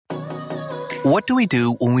What do we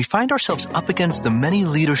do when we find ourselves up against the many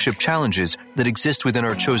leadership challenges that exist within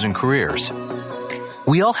our chosen careers?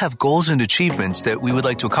 We all have goals and achievements that we would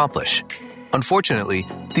like to accomplish. Unfortunately,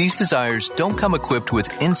 these desires don't come equipped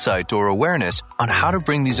with insight or awareness on how to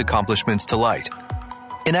bring these accomplishments to light.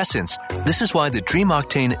 In essence, this is why the Dream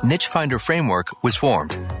Octane Niche Finder Framework was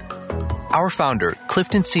formed. Our founder,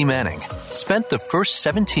 Clifton C. Manning, spent the first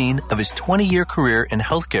 17 of his 20-year career in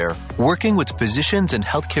healthcare working with physicians and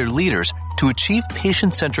healthcare leaders to achieve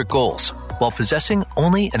patient-centric goals while possessing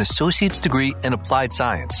only an associate's degree in applied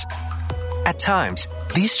science. At times,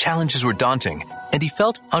 these challenges were daunting, and he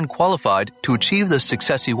felt unqualified to achieve the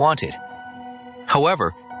success he wanted.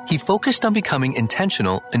 However, he focused on becoming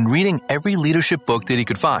intentional in reading every leadership book that he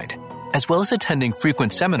could find, as well as attending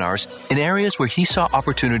frequent seminars in areas where he saw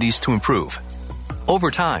opportunities to improve. Over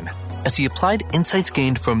time, as he applied insights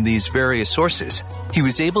gained from these various sources, he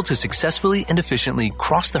was able to successfully and efficiently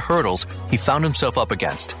cross the hurdles he found himself up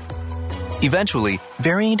against. Eventually,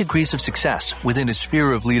 varying degrees of success within his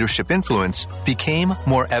sphere of leadership influence became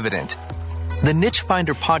more evident. The Niche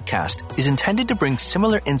Finder podcast is intended to bring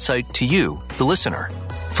similar insight to you, the listener,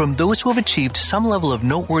 from those who have achieved some level of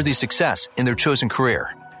noteworthy success in their chosen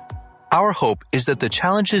career. Our hope is that the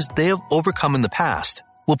challenges they have overcome in the past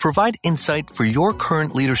will provide insight for your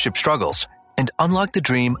current leadership struggles and unlock the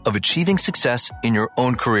dream of achieving success in your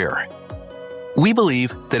own career. We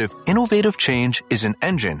believe that if innovative change is an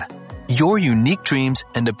engine, your unique dreams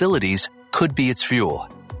and abilities could be its fuel.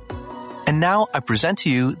 And now I present to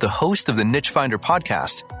you the host of the Niche Finder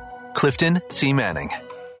podcast, Clifton C. Manning.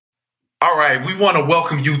 All right, we want to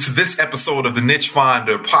welcome you to this episode of the Niche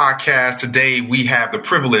Finder podcast. Today, we have the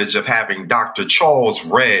privilege of having Dr. Charles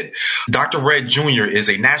Redd. Dr. Redd Jr. is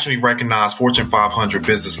a nationally recognized Fortune 500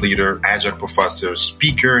 business leader, adjunct professor,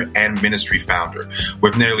 speaker, and ministry founder.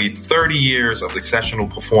 With nearly 30 years of exceptional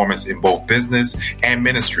performance in both business and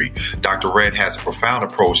ministry, Dr. Redd has a profound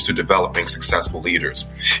approach to developing successful leaders.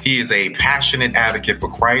 He is a passionate advocate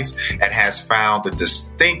for Christ and has found the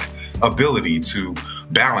distinct ability to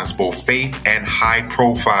balance both faith and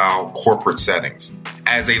high-profile corporate settings.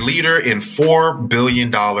 As a leader in $4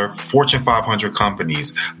 billion Fortune 500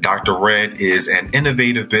 companies, Dr. Redd is an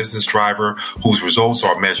innovative business driver whose results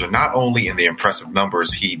are measured not only in the impressive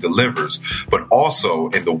numbers he delivers, but also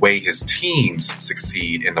in the way his teams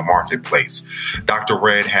succeed in the marketplace. Dr.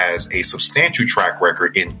 Redd has a substantial track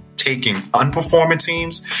record in taking unperforming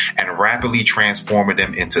teams and rapidly transforming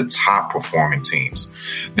them into top performing teams.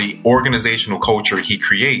 The organizational culture he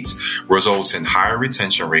creates results in higher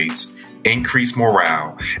retention rates, increased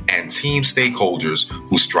morale, and team stakeholders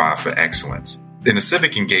who strive for excellence. In a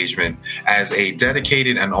civic engagement, as a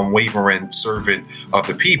dedicated and unwavering servant of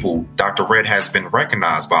the people, Dr. Redd has been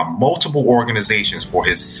recognized by multiple organizations for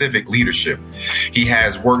his civic leadership. He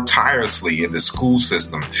has worked tirelessly in the school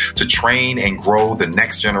system to train and grow the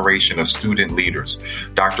next generation of student leaders.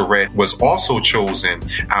 Dr. Redd was also chosen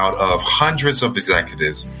out of hundreds of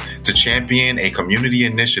executives to champion a community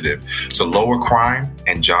initiative to lower crime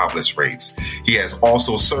and jobless rates. He has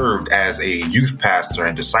also served as a youth pastor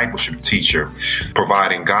and discipleship teacher,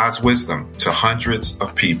 providing God's wisdom to hundreds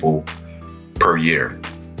of people per year.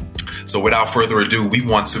 So without further ado, we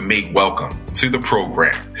want to make welcome to the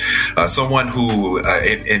program someone who,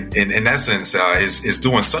 in essence, is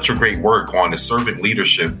doing such a great work on the servant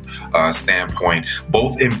leadership standpoint,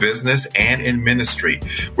 both in business and in ministry.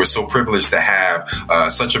 We're so privileged to have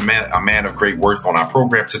such a man of great worth on our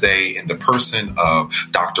program today in the person of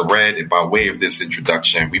Dr. Redd. And by way of this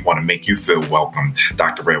introduction, we want to make you feel welcome.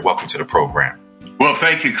 Dr. Redd, welcome to the program. Well,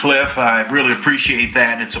 thank you, Cliff. I really appreciate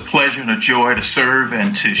that. It's a pleasure and a joy to serve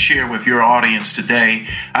and to share with your audience today.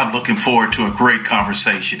 I'm looking forward to a great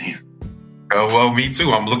conversation here. Well, me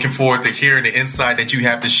too. I'm looking forward to hearing the insight that you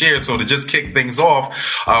have to share. So to just kick things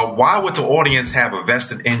off, why would the audience have a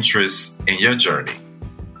vested interest in your journey?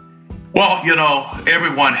 Well,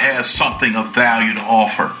 everyone has something of value to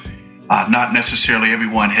offer. Not necessarily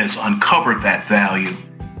everyone has uncovered that value.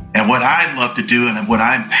 And what I love to do and what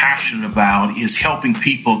I'm passionate about is helping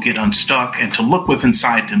people get unstuck and to look within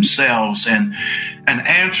inside themselves and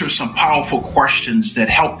answer some powerful questions that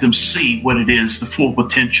help them see what it is, the full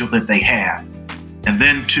potential that they have. And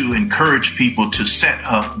then to encourage people to set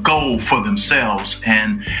a goal for themselves.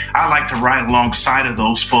 And I like to ride alongside of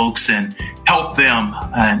those folks and help them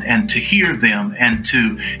and to hear them and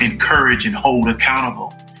to encourage and hold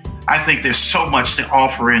accountable. I think there's so much to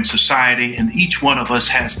offer in society, and each one of us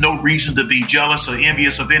has no reason to be jealous or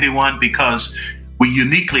envious of anyone because we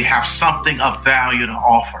uniquely have something of value to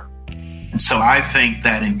offer. And so I think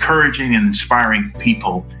that encouraging and inspiring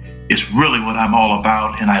people is really what I'm all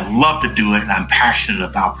about, and I love to do it, and I'm passionate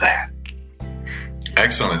about that.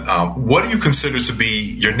 Excellent. What do you consider to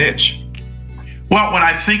be your niche? Well, when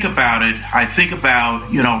I think about it, I think about,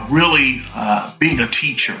 really being a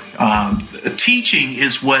teacher. Teaching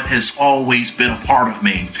is what has always been a part of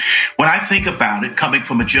me. When I think about it, coming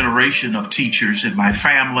from a generation of teachers in my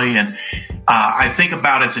family, and I think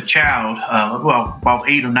about as a child, about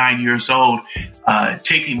 8 or 9 years old,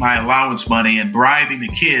 taking my allowance money and bribing the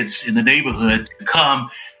kids in the neighborhood to come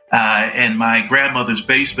in my grandmother's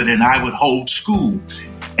basement, and I would hold school.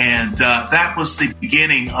 And that was the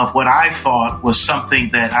beginning of what I thought was something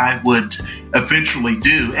that I would eventually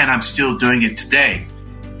do, and I'm still doing it today.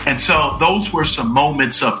 And so those were some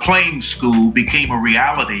moments of playing school became a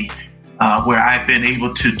reality where I've been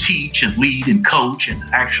able to teach and lead and coach and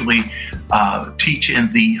actually teach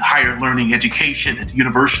in the higher learning education at the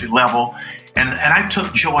university level. And I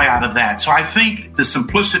took joy out of that. So I think the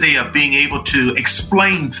simplicity of being able to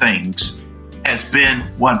explain things has been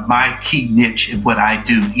my key niche in what I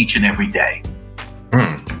do each and every day.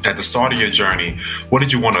 At the start of your journey, what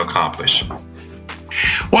did you want to accomplish?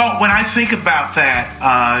 Well, when I think about that,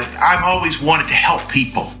 I've always wanted to help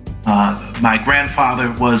people. My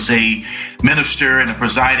grandfather was a minister and a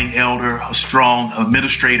presiding elder, a strong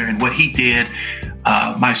administrator in what he did.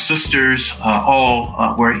 My sisters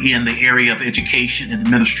all were in the area of education and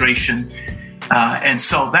administration. And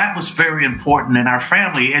so that was very important in our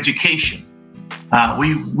family, education.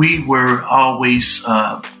 We were always,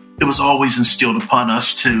 it was always instilled upon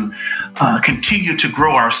us to continue to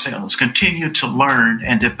grow ourselves, continue to learn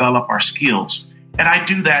and develop our skills. And I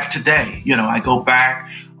do that today. I go back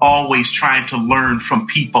always trying to learn from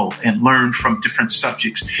people and learn from different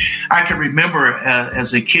subjects. I can remember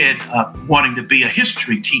as a kid wanting to be a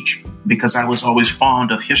history teacher because I was always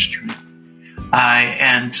fond of history.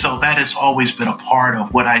 And so that has always been a part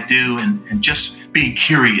of what I do and just being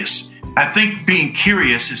curious. I think being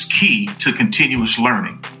curious is key to continuous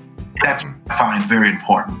learning. That's what I find very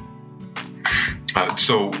important.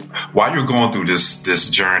 So while you're going through this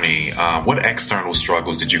journey, what external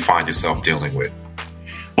struggles did you find yourself dealing with?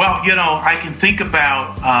 Well, I can think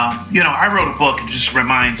about, I wrote a book. It just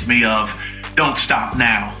reminds me of Don't Stop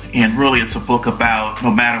Now. And really, it's a book about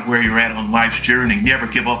no matter where you're at on life's journey, never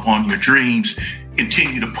give up on your dreams.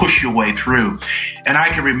 Continue to push your way through. And I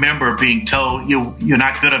can remember being told you're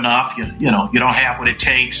not good enough, you don't have what it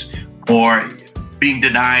takes, or being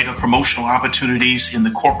denied of promotional opportunities in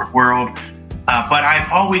the corporate world. But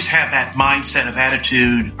I've always had that mindset of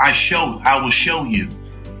attitude, I will show you.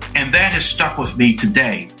 And that has stuck with me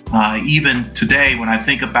today. Even today, when I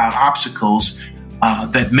think about obstacles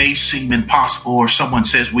that may seem impossible, or someone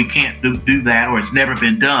says we can't do that, or it's never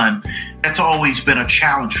been done, that's always been a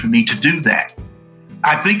challenge for me to do that.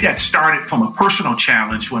 I think that started from a personal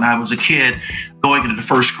challenge when I was a kid going into the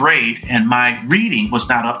first grade, and my reading was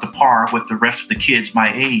not up to par with the rest of the kids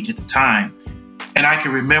my age at the time. And I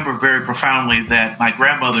can remember very profoundly that my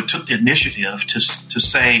grandmother took the initiative to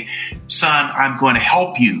say, son, I'm going to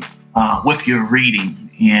help you with your reading.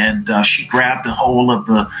 And she grabbed a hold of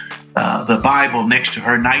the Bible next to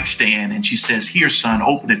her nightstand, and she says, here, son,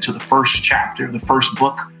 open it to the first chapter, the first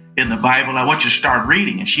book in the Bible. I want you to start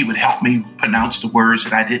reading. And she would help me pronounce the words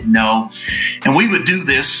that I didn't know. And we would do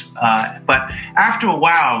this. But after a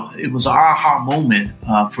while, it was an aha moment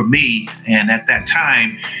for me. And at that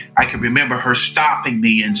time, I can remember her stopping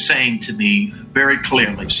me and saying to me very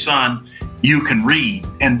clearly, son, you can read.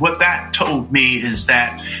 And what that told me is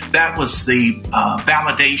that was the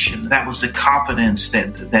validation, that was the confidence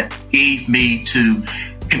that gave me to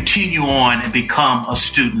continue on and become a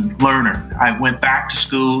student learner. I went back to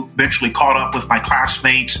school, eventually caught up with my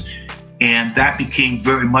classmates, and that became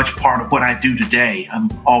very much part of what I do today. I'm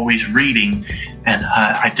always reading and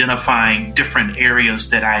identifying different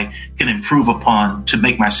areas that I can improve upon to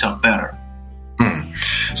make myself better.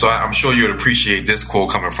 So I'm sure you'd appreciate this quote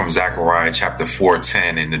coming from Zechariah chapter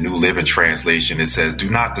 4:10 in the New Living Translation. It says, do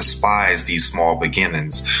not despise these small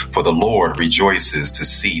beginnings, for the Lord rejoices to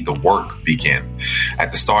see the work begin.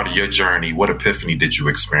 At the start of your journey, what epiphany did you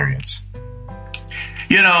experience?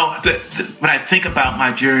 When I think about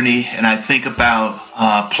my journey and I think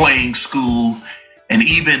about playing school and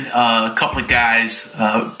even a couple of guys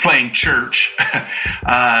playing church,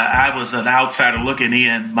 I was an outsider looking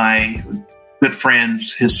in. My good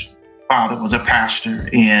friends, his father was a pastor,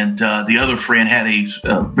 and the other friend had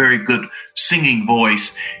a very good singing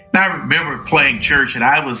voice. And I remember playing church, and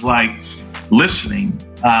I was like listening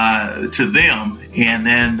to them, and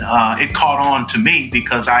then it caught on to me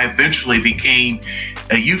because I eventually became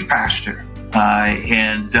a youth pastor,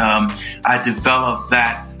 and I developed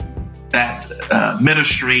that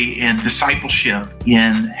ministry and discipleship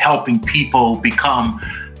in helping people become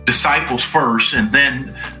disciples first, and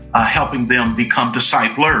then helping them become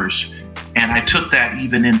disciplers. And I took that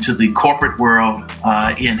even into the corporate world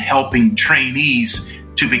in helping trainees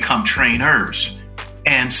to become trainers.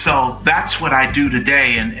 And so that's what I do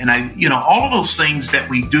today. And I, all of those things that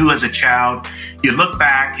we do as a child, you look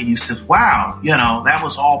back and you say, wow, that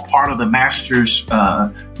was all part of the master's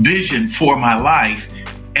vision for my life.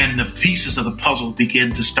 And the pieces of the puzzle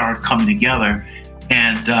begin to start coming together.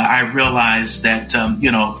 And I realized that,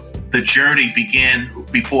 the journey began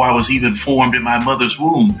before I was even formed in my mother's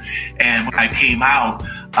womb. And when I came out,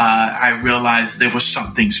 I realized there was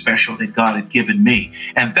something special that God had given me.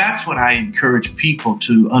 And that's what I encourage people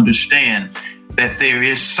to understand, that there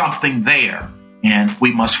is something there and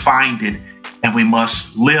we must find it and we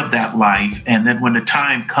must live that life. And then when the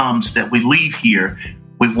time comes that we leave here,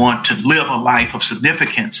 we want to live a life of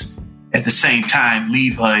significance. At the same time,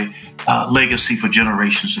 leave a legacy for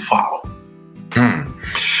generations to follow.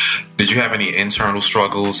 Did you have any internal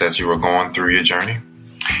struggles as you were going through your journey?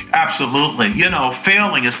 Absolutely.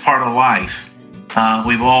 Failing is part of life.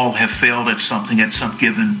 We've all have failed at something at some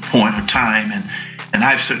given point or time. And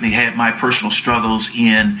I've certainly had my personal struggles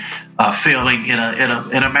in failing in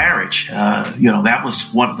a marriage. That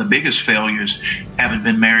was one of the biggest failures, having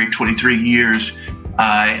been married 23 years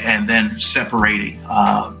and then separating.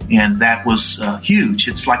 And that was huge.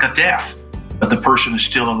 It's like a death, but the person is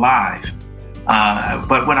still alive.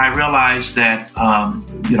 But when I realized that,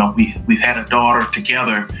 we've had a daughter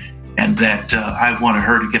together and that I wanted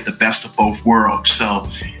her to get the best of both worlds. So,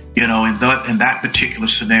 in that particular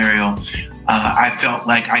scenario, I felt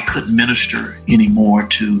like I couldn't minister anymore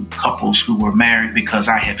to couples who were married because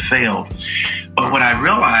I had failed. But what I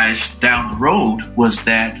realized down the road was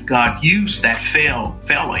that God used that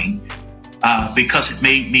failing because it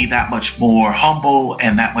made me that much more humble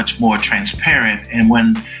and that much more transparent. And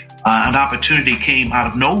when an opportunity came out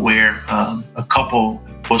of nowhere, a couple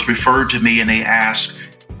was referred to me and they asked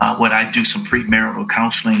would I do some premarital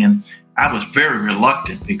counseling, and I was very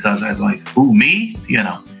reluctant because I'd like, ooh, me,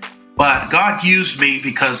 But God used me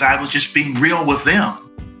because I was just being real with them.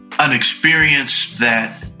 An experience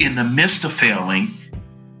that in the midst of failing,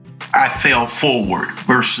 I fell forward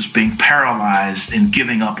versus being paralyzed and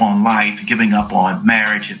giving up on life, giving up on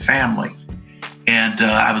marriage and family. And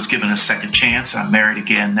I was given a second chance. I'm married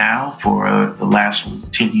again now for the last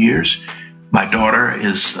 10 years. My daughter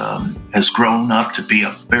has grown up to be a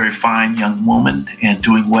very fine young woman and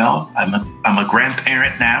doing well. I'm a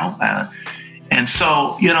grandparent now. And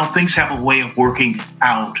so, things have a way of working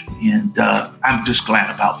out, and I'm just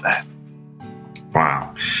glad about that.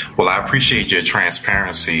 Wow. Well, I appreciate your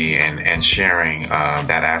transparency and sharing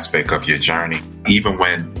that aspect of your journey. Even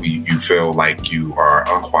when you feel like you are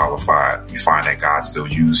unqualified, you find that God still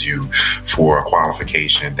used you for a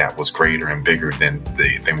qualification that was greater and bigger than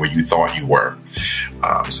where you thought you were.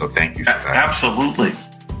 So thank you for that. Absolutely.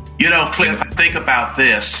 Cliff, think about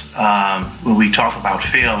this when we talk about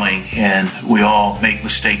failing, and we all make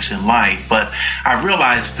mistakes in life. But I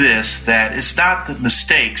realized this, that it's not the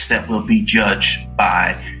mistakes that will be judged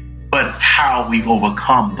by, but how we've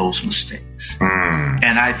overcome those mistakes.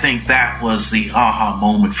 And I think that was the aha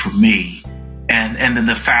moment for me. And then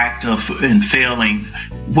the fact of in failing,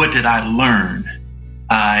 what did I learn?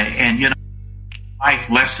 Life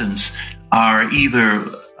lessons are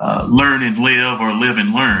either learn and live or live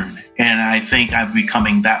and learn. And I think I'm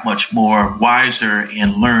becoming that much more wiser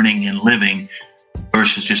in learning and living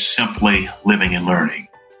versus just simply living and learning.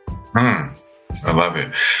 I love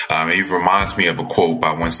it. It reminds me of a quote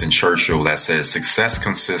by Winston Churchill that says, success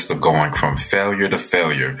consists of going from failure to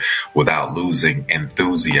failure without losing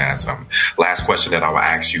enthusiasm. Last question that I will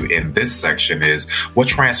ask you in this section is, what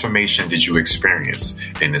transformation did you experience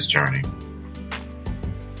in this journey?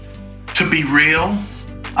 To be real,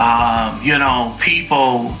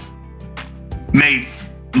 people may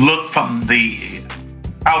look from the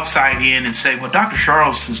outside in and say, well, Dr.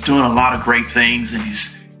 Charles is doing a lot of great things and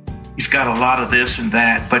he's got a lot of this and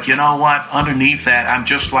that. But you know what? Underneath that, I'm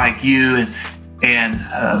just like you.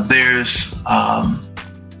 And there's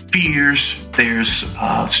fears, there's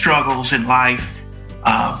struggles in life.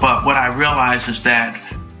 But what I realize is that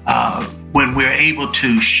when we're able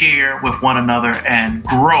to share with one another and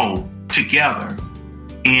grow together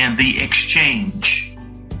in the exchange,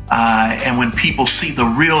 and when people see the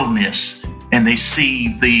realness and they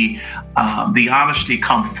see the honesty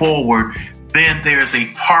come forward, then there's a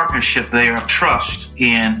partnership there of trust,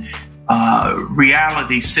 and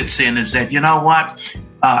reality sits in is that, you know what,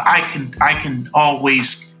 I can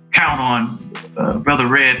always count on Brother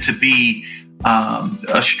Red to be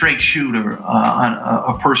a straight shooter,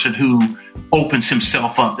 a person who opens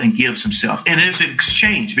himself up and gives himself. And there's an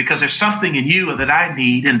exchange because there's something in you that I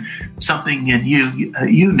need and something in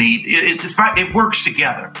you need. It works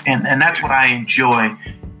together. And that's what I enjoy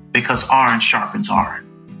because iron sharpens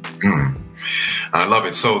iron. Mm. I love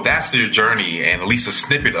it. So that's your journey and at least a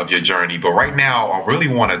snippet of your journey. But right now, I really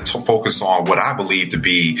want to focus on what I believe to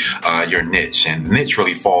be your niche. And niche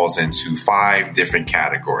really falls into 5 different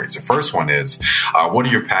categories. The first one is, what are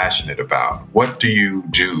you passionate about? What do you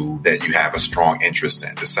do that you have a strong interest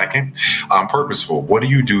in? The second, purposeful. What do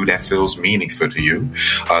you do that feels meaningful to you?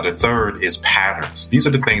 The third is patterns. These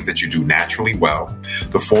are the things that you do naturally well.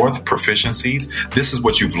 The fourth, proficiencies. This is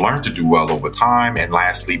what you've learned to do well over time. And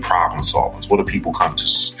lastly, problem solving. What do people come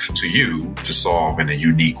to you to solve in a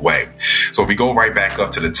unique way? So if we go right back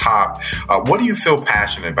up to the top, what do you feel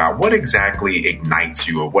passionate about? What exactly ignites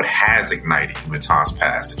you or what has ignited you in times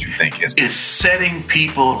past that you think is setting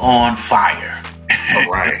people on fire. All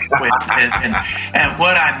right. and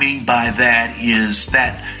what I mean by that is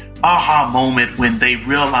that aha moment when they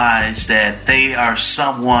realize that they are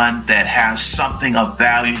someone that has something of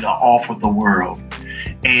value to offer the world.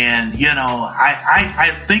 And,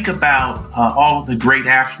 I think about all of the great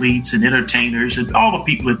athletes and entertainers and all the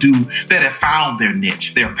people that have found their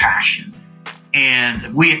niche, their passion,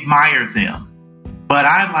 and we admire them. But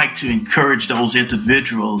I'd like to encourage those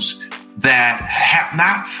individuals that have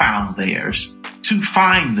not found theirs to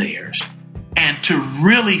find theirs and to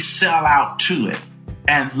really sell out to it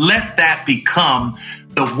and let that become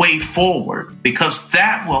the way forward, because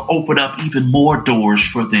that will open up even more doors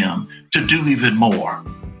for them to do even more.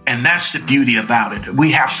 And that's the beauty about it.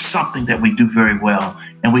 We have something that we do very well,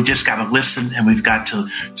 and we just got to listen, and we've got to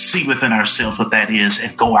see within ourselves what that is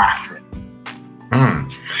and go after it.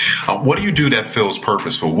 What do you do that feels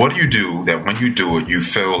purposeful? What do you do that when you do it, you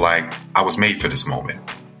feel like I was made for this moment?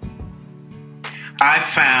 I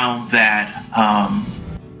found that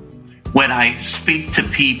when I speak to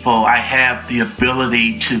people, I have the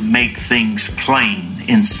ability to make things plain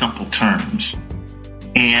in simple terms.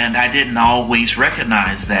 And I didn't always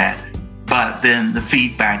recognize that. But then the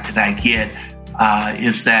feedback that I get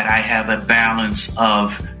is that I have a balance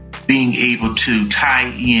of being able to tie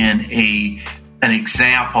in an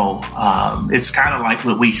example. It's kind of like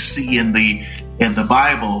what we see in the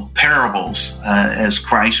Bible, parables, as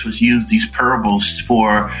Christ was used these parables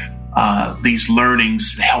for these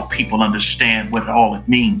learnings to help people understand what all it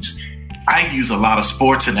means. I use a lot of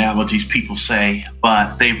sports analogies, people say,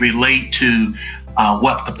 but they relate to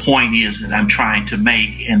what the point is that I'm trying to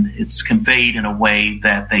make, and it's conveyed in a way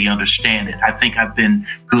that they understand it. I think I've been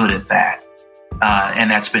good at that, and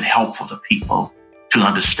that's been helpful to people to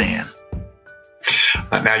understand.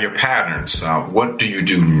 Now, your patterns, what do you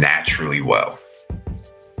do naturally well?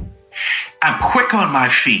 I'm quick on my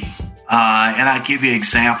feet, and I'll give you an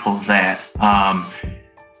example of that.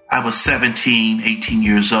 I was 17, 18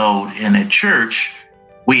 years old, and at church,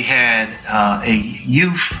 we had a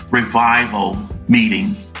youth revival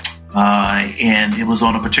meeting, and it was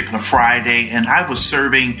on a particular Friday, and I was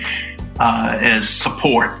serving as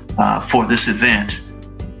support for this event.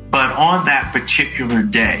 But on that particular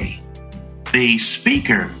day, the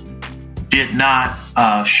speaker did not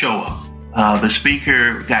show up. The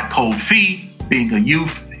speaker got cold feet, being a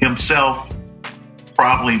youth himself,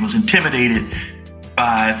 probably was intimidated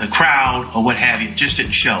by the crowd or what have you, just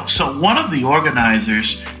didn't show. So one of the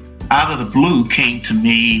organizers out of the blue came to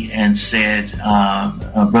me and said,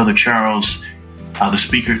 Brother Charles, the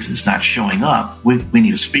speaker is not showing up. We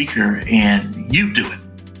need a speaker, and you do it.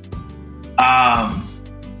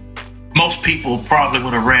 Most people probably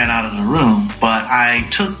would have ran out of the room, but I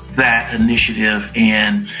took that initiative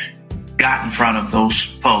and got in front of those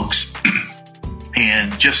folks.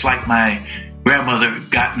 And just like my grandmother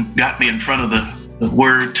got me in front of the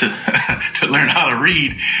word to learn how to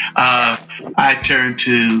read, I turned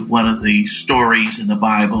to one of the stories in the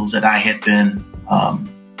Bibles that I had been,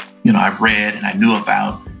 I read and I knew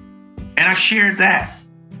about, and I shared that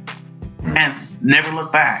and never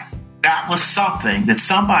looked back. That was something that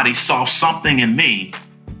somebody saw something in me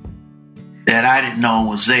that I didn't know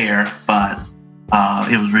was there, but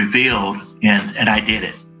it was revealed, and I did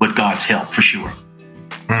it with God's help for sure.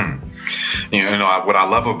 What I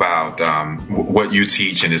love about what you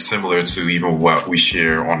teach, and is similar to even what we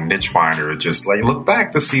share on Niche Finder, just like look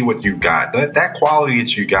back to see what you got. That quality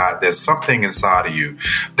that you got, there's something inside of you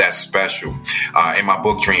that's special. In my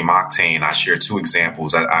book, Dream Octane, I share two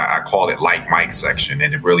examples. I call it Like Mike section,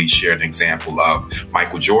 and it really shared an example of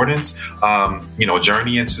Michael Jordan's,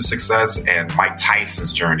 journey into success and Mike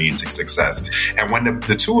Tyson's journey into success. And when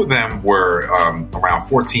the two of them were around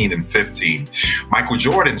 14 and 15, Michael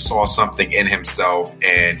Jordan saw something in himself,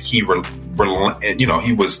 and he was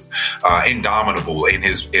indomitable in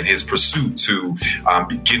his pursuit to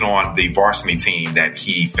get on the varsity team that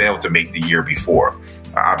he failed to make the year before.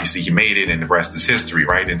 Obviously, he made it, and the rest is history,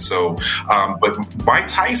 right? And so, but Mike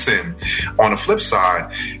Tyson, on the flip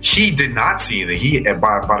side, he did not see that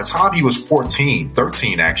by the time he was 13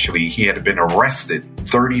 actually, he had been arrested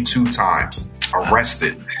 32 times,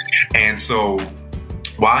 and so,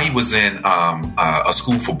 while he was in a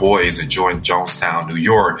school for boys in Jonestown, New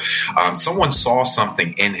York, someone saw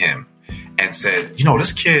something in him and said,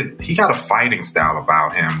 this kid, he got a fighting style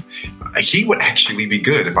about him. He would actually be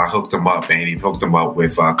good if I hooked him up. And he hooked him up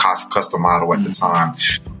with Custom Model at the time.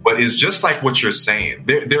 But it's just like what you're saying.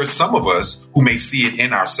 There are some of us who may see it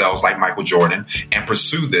in ourselves, like Michael Jordan, and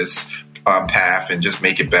pursue this path and just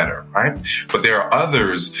make it better, right? But there are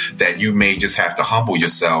others that you may just have to humble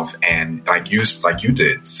yourself and, like you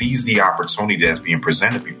did, seize the opportunity that's being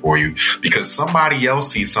presented before you, because somebody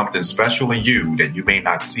else sees something special in you that you may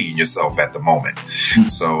not see in yourself at the moment.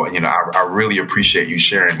 So, I really appreciate you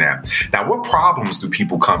sharing that. Now, what problems do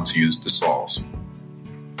people come to you to solve?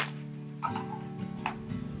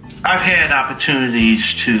 I've had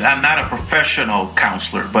opportunities I'm not a professional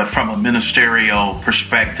counselor, but from a ministerial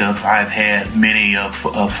perspective, I've had many of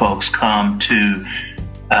folks come to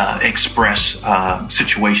express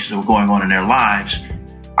situations that were going on in their lives.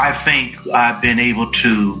 I think I've been able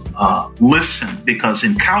to listen, because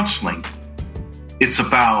in counseling, it's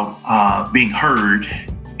about being heard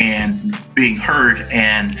and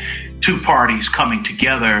two parties coming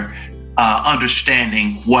together,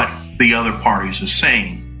 understanding what the other parties are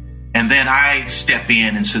saying. And then I step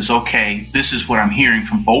in and says, okay, this is what I'm hearing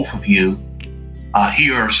from both of you.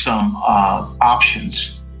 Here are some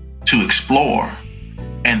options to explore.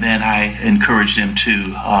 And then I encourage them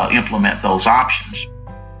to implement those options.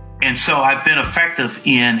 And so I've been effective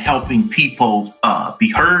in helping people be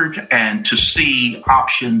heard and to see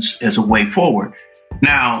options as a way forward.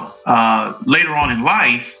 Now, later on in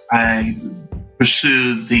life, I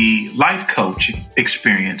pursue the life coach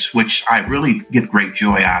experience, which I really get great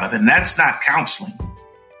joy out of. And that's not counseling.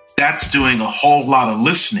 That's doing a whole lot of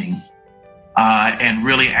listening and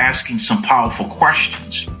really asking some powerful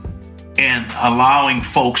questions and allowing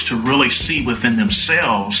folks to really see within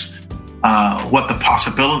themselves what the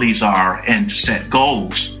possibilities are and to set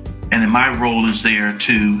goals. And then my role is there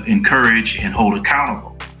to encourage and hold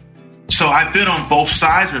accountable. So I've been on both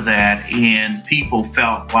sides of that, and people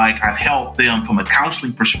felt like I've helped them from a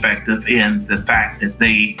counseling perspective in the fact that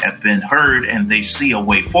they have been heard and they see a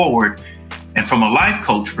way forward. And from a life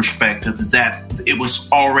coach perspective, is that it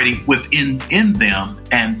was already within them,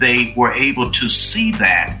 and they were able to see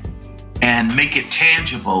that and make it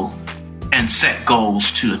tangible and set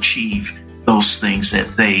goals to achieve those things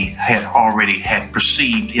that they had already had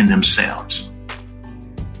perceived in themselves.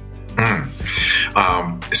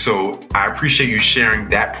 So I appreciate you sharing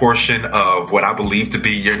that portion of what I believe to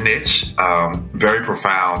be your niche. Very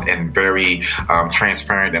profound and very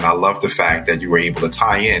transparent. And I love the fact that you were able to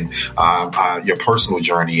tie in your personal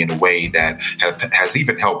journey in a way that has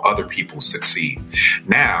even helped other people succeed.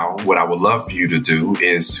 Now, what I would love for you to do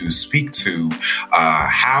is to speak to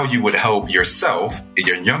how you would help yourself,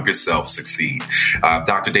 your younger self, succeed.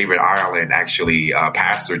 Dr. David Ireland,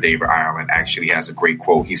 Pastor David Ireland actually has a great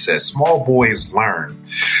quote. He says, "Small boys learn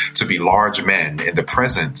to be large men in the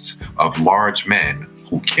presence of large men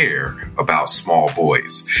who care about small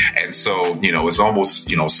boys." And so, it's almost,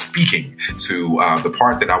 speaking to the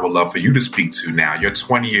part that I would love for you to speak to now, your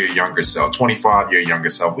 20-year younger self, 25-year younger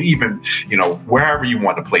self, even, wherever you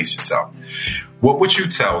want to place yourself. What would you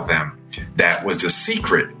tell them that was a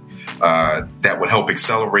secret that would help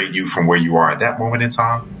accelerate you from where you are at that moment in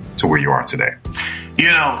time to where you are today?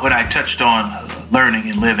 When I touched on learning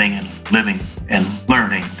and living and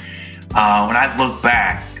learning, when I look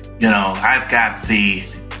back, I've got the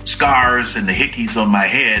scars and the hickeys on my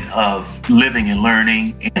head of living and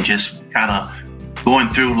learning and just kind of going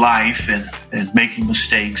through life and making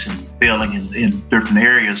mistakes and failing in different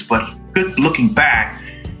areas. But good looking back,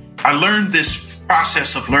 I learned this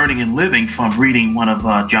process of learning and living from reading one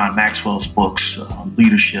of John Maxwell's books,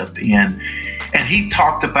 Leadership. And And he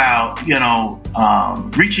talked about,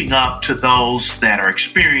 reaching up to those that are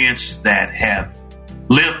experienced, that have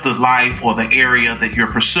lived the life or the area that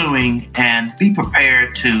you're pursuing, and be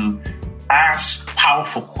prepared to ask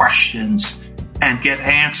powerful questions and get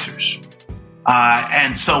answers.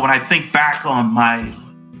 And so when I think back on my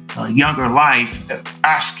younger life,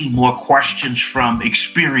 asking more questions from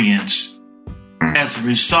experience, as a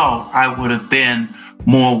result, I would have been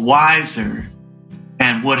more wiser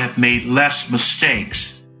and would have made less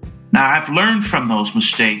mistakes. Now, I've learned from those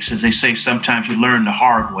mistakes. As they say, sometimes you learn the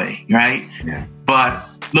hard way, right? Yeah. But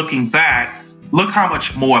looking back, look how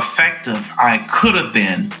much more effective I could have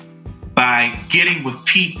been by getting with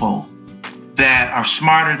people that are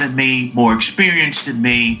smarter than me, more experienced than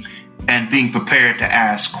me, and being prepared to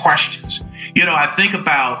ask questions. I think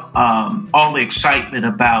about all the excitement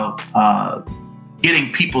about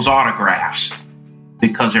getting people's autographs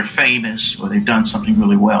because they're famous or they've done something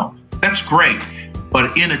really well. That's great.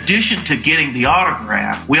 But in addition to getting the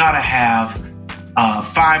autograph, we ought to have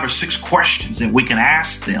 5 or 6 questions that we can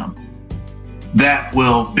ask them that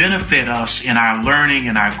will benefit us in our learning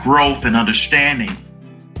and our growth and understanding.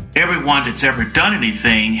 Everyone that's ever done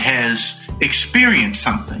anything has experienced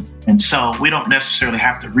something. And so we don't necessarily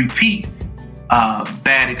have to repeat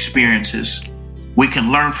bad experiences. We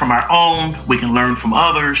can learn from our own. We can learn from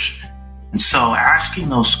others. And so asking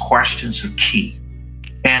those questions are key.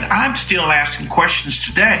 And I'm still asking questions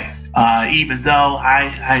today, even though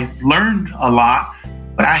I've learned a lot,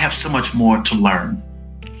 but I have so much more to learn.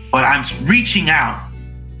 But I'm reaching out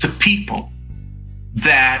to people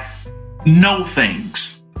that know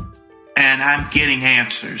things, and I'm getting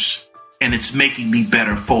answers, and it's making me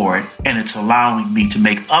better for it, and it's allowing me to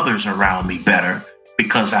make others around me better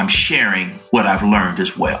because I'm sharing what I've learned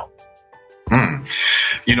as well.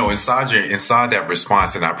 Inside that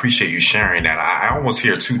response, and I appreciate you sharing that, I almost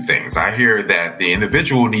hear 2 things. I hear that the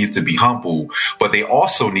individual needs to be humble, but they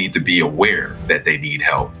also need to be aware that they need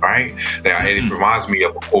help, right? It reminds me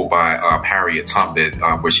of a quote by Harriet Tubman,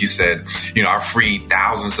 where she said, I freed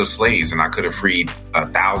thousands of slaves, and I could have freed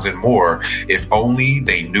 1,000 more if only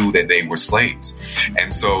they knew that they were slaves.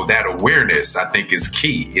 And so that awareness, I think, is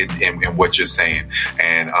key in what you're saying.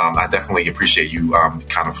 And I definitely appreciate you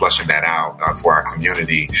kind of fleshing that out for our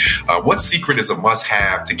community. What secret is a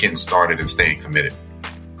must-have to getting started and staying committed?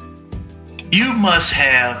 You must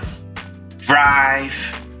have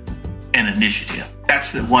drive and initiative.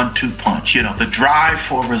 That's the 1-2 punch. The drive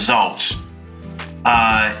for results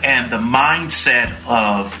and the mindset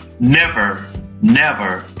of never,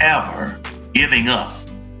 ever giving up.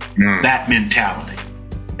 That mentality.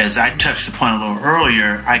 As I touched upon a little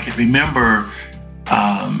earlier, I could remember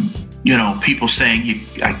people saying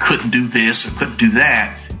I couldn't do this or couldn't do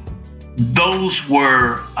that. Those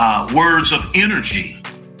were words of energy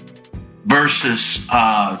versus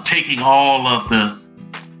taking all of the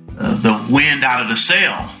wind out of the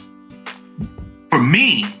sail. For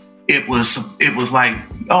me, it was like,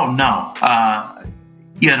 oh no,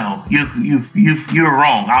 you're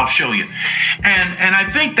wrong. I'll show you. And I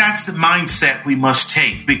think that's the mindset we must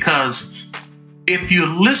take, because if you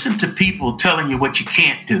listen to people telling you what you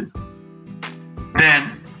can't do,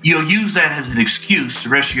 then you'll use that as an excuse the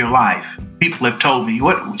rest of your life. People have told me,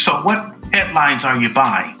 what headlines are you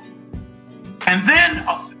buying? And then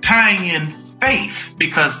tying in faith,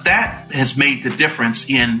 because that has made the difference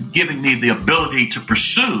in giving me the ability to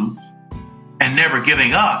pursue and never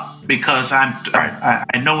giving up, because I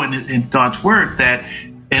know in God's word that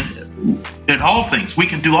in all things, we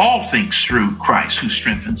can do all things through Christ who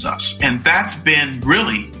strengthens us. And that's been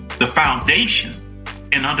really the foundation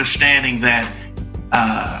in understanding that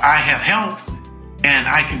I have help and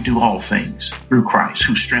I can do all things through Christ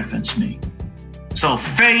who strengthens me. So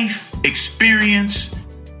faith, experience,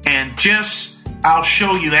 and just I'll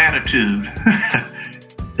show you attitude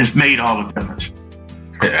has made all the difference.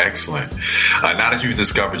 Excellent. Now that you've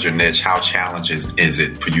discovered your niche, how challenging is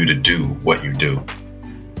it for you to do what you do?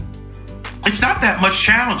 It's not that much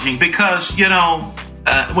challenging because,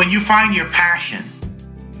 when you find your passion,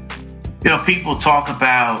 people talk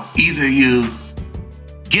about either you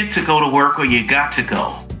get to go to work or you got to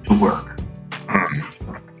go to work.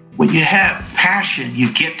 When you have passion,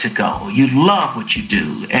 you get to go. You love what you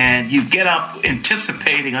do, and you get up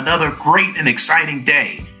anticipating another great and exciting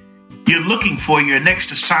day. You're looking for your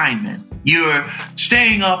next assignment. You're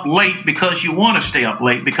staying up late because you want to stay up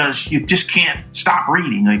late because you just can't stop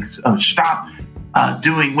reading or stop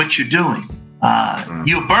doing what you're doing.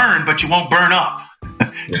 You'll burn, but you won't burn up.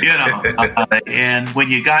 And when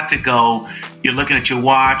you got to go, you're looking at your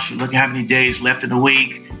watch, you're looking at how many days left in the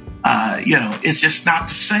week. It's just not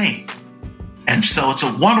the same. And so it's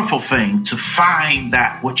a wonderful thing to find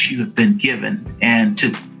that what you have been given and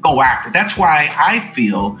to go after. That's why I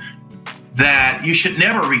feel that you should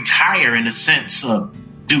never retire in the sense of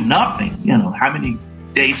do nothing. How many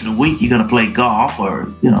days of the week you're going to play golf,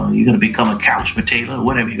 or, you're going to become a couch potato, or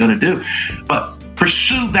whatever you're going to do. But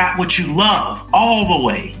pursue that which you love all the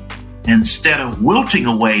way, instead of wilting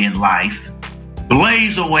away in life,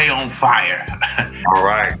 blaze away on fire. All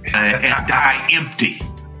right. And die empty.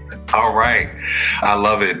 All right. I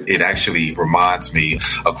love it. It actually reminds me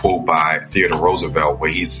a quote by Theodore Roosevelt where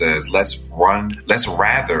he says, let's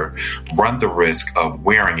rather run the risk of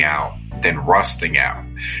wearing out than rusting out.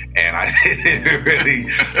 And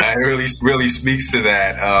it really speaks to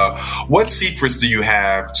that. What secrets do you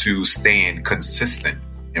have to staying consistent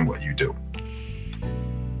in what you do?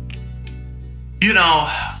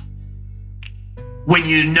 When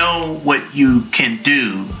you know what you can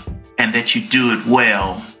do and that you do it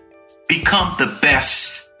well, become the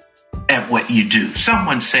best at what you do.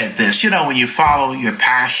 Someone said this, when you follow your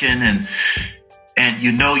passion and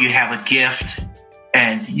you have a gift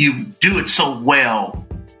and you do it so well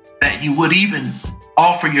that you would even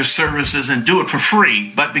offer your services and do it for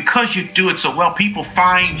free. But because you do it so well, people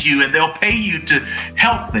find you and they'll pay you to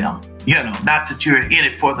help them. Not that you're in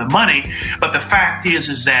it for the money, but the fact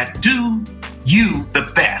is that do you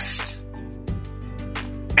the best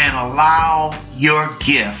and allow your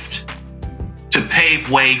gift to pave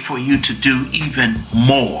way for you to do even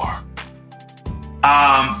more.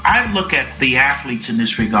 I look at the athletes in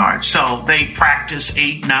this regard. So they practice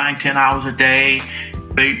 8, 9, 10 hours a day.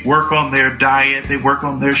 They work on their diet. They work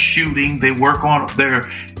on their shooting. They work on their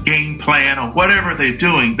game plan or whatever they're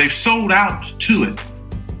doing. They've sold out to it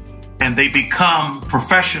and they become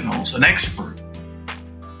professionals, an expert.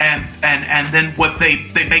 And then what they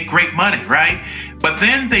make great money, right? But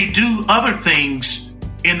then they do other things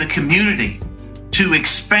in the community to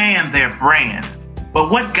expand their brand. But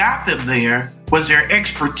what got them there was their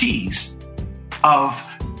expertise of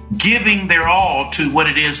giving their all to what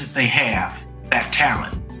it is that they have, that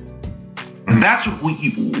talent. And that's what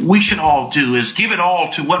we should all do, is give it all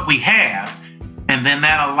to what we have. And then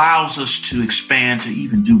that allows us to expand to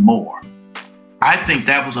even do more. I think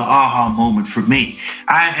that was an aha moment for me.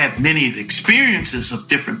 I've had many experiences of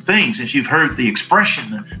different things. As you've heard the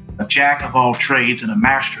expression, a jack of all trades and a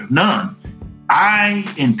master of none. I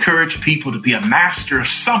encourage people to be a master of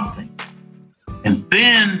something and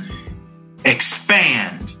then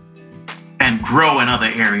expand and grow in other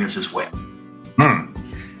areas as well.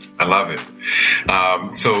 I love it.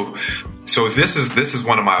 So this is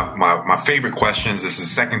one of my favorite questions. This is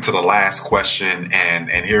second to the last question.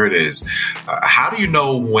 And here it is. How do you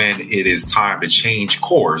know when it is time to change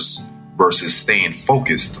course versus staying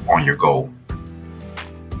focused on your goal?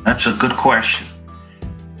 That's a good question.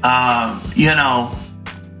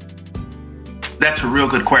 That's a real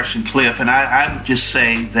good question, Cliff. And I would just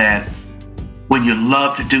say that when you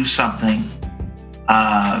love to do something,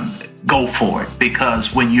 go for it.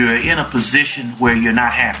 Because when you're in a position where you're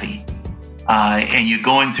not happy and you're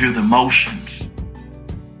going through the motions,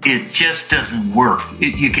 it just doesn't work.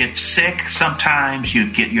 You get sick sometimes. Your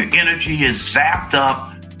energy is zapped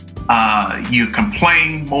up. You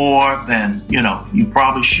complain more than you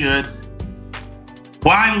probably should.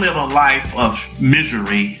 Why live a life of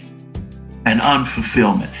misery and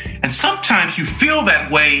unfulfillment? And sometimes you feel that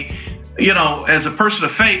way, as a person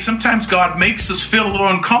of faith. Sometimes God makes us feel a little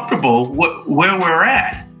uncomfortable where we're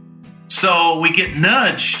at. So we get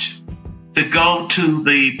nudged to go to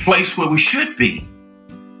the place where we should be.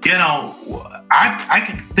 I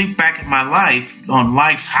can think back in my life on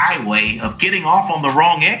life's highway of getting off on the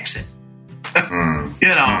wrong exit.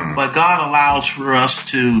 But God allows for us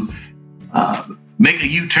to make a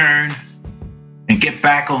U-turn and get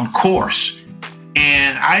back on course.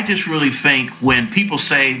 And I just really think when people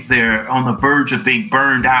say they're on the verge of being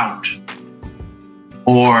burned out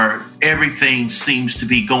or everything seems to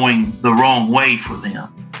be going the wrong way for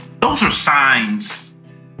them, those are signs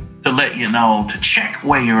to let you know to check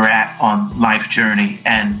where you're at on life's journey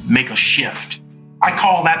and make a shift. I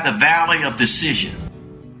call that the valley of decision.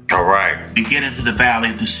 All right. You get into the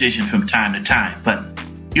valley of decision from time to time, but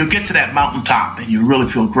you'll get to that mountaintop and you really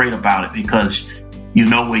feel great about it because you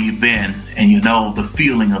know where you've been and you know the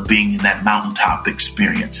feeling of being in that mountaintop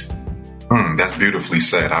experience. That's beautifully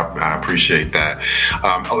said. I appreciate that.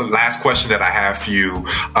 Last question that I have for you.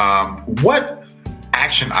 What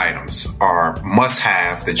action items are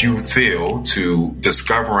must-have that you feel to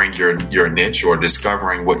discovering your niche or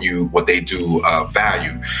discovering what they do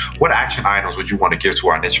value? What action items would you want to give to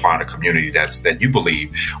our niche finder community that you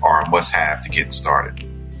believe are a must-have to get started?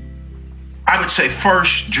 I would say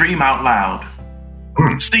first, dream out loud.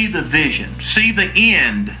 See the vision, see the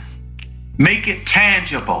end, make it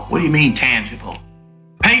tangible. What do you mean tangible?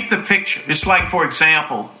 Paint the picture. It's like, for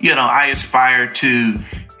example, I aspire to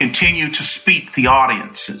continue to speak to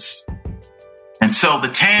audiences. And so the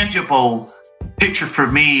tangible picture for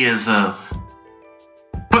me is a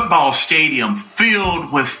football stadium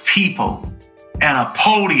filled with people and a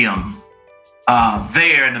podium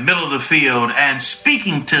there in the middle of the field and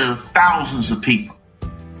speaking to thousands of people.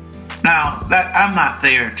 Now, I'm not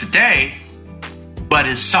there today, but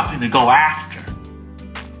it's something to go after.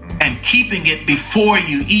 And keeping it before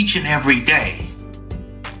you each and every day.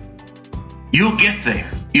 You'll get there.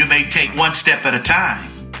 You may take one step at a time,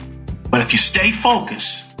 but if you stay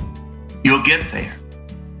focused, you'll get there.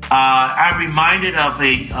 I'm reminded of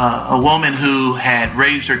a woman who had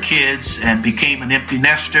raised her kids and became an empty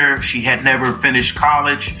nester. She had never finished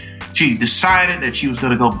college. She decided that she was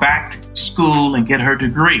going to go back to school and get her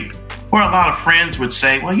degree. Where a lot of friends would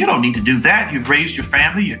say, well, you don't need to do that. You've raised your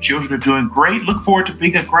family. Your children are doing great. Look forward to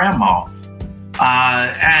being a grandma.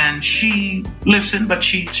 And she listened, but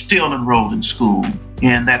she still enrolled in school.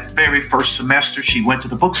 In that very first semester, she went to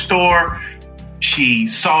the bookstore. She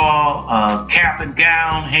saw a cap and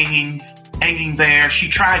gown hanging there. She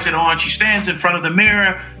tries it on. She stands in front of the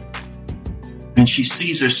mirror and she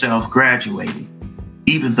sees herself graduating,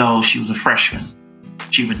 even though she was a freshman.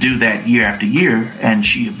 She would do that year after year, and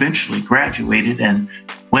she eventually graduated and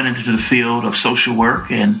went into the field of social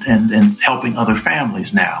work and helping other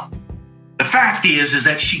families now. The fact is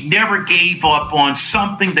that she never gave up on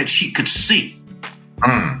something that she could see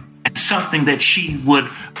and something that she would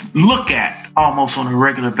look at almost on a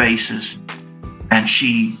regular basis. And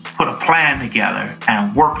she put a plan together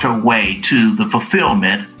and worked her way to the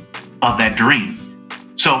fulfillment of that dream.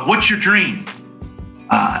 So what's your dream?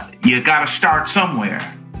 You got to start somewhere,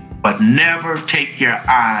 but never take your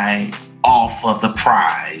eye off of the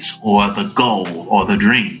prize or the goal or the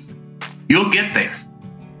dream. You'll get there.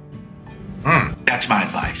 That's my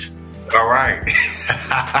advice. All right.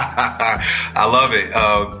 I love it.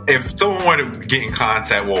 If someone wanted to get in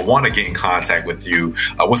contact with you,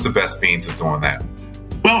 what's the best means of doing that?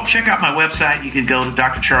 Well, check out my website. You can go to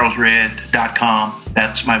drcharlesred.com.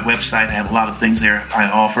 That's my website. I have a lot of things there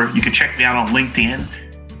I offer. You can check me out on LinkedIn.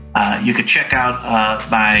 You can check out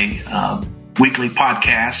my weekly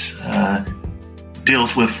podcast.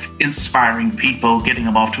 Deals with inspiring people, getting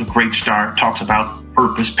them off to a great start. Talks about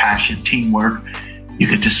purpose, passion, teamwork. You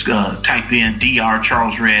could just type in Dr.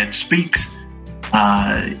 Charles Red Speaks,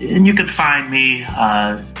 and you can find me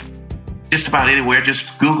just about anywhere.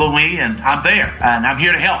 Just Google me, and I'm there, and I'm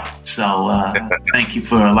here to help. So thank you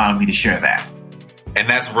for allowing me to share that. And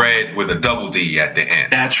that's Red with a double D at the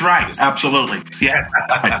end. That's right. Absolutely. Yeah.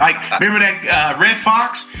 Like, remember that Red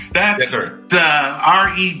Fox? That's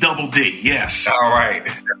R-E-double-D. Yes. All right.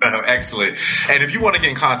 Excellent. And if you want to get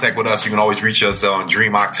in contact with us, you can always reach us on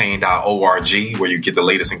dreamoctane.org, where you get the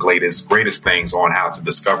latest and greatest things on how to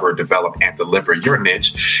discover, develop, and deliver your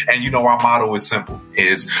niche. And our motto is simple,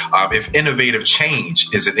 if innovative change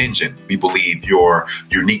is an engine, we believe your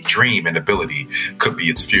unique dream and ability could be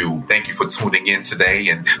its fuel. Thank you for tuning in today.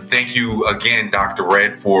 And thank you again, Dr.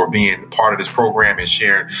 Red, for being part of this program and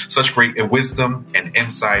sharing such great wisdom and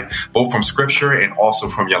insight, both from scripture and also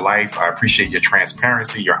from your life. I appreciate your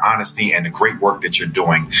transparency, your honesty, and the great work that you're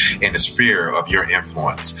doing in the sphere of your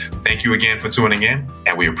influence. Thank you again for tuning in,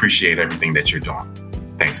 and we appreciate everything that you're doing.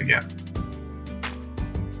 Thanks again.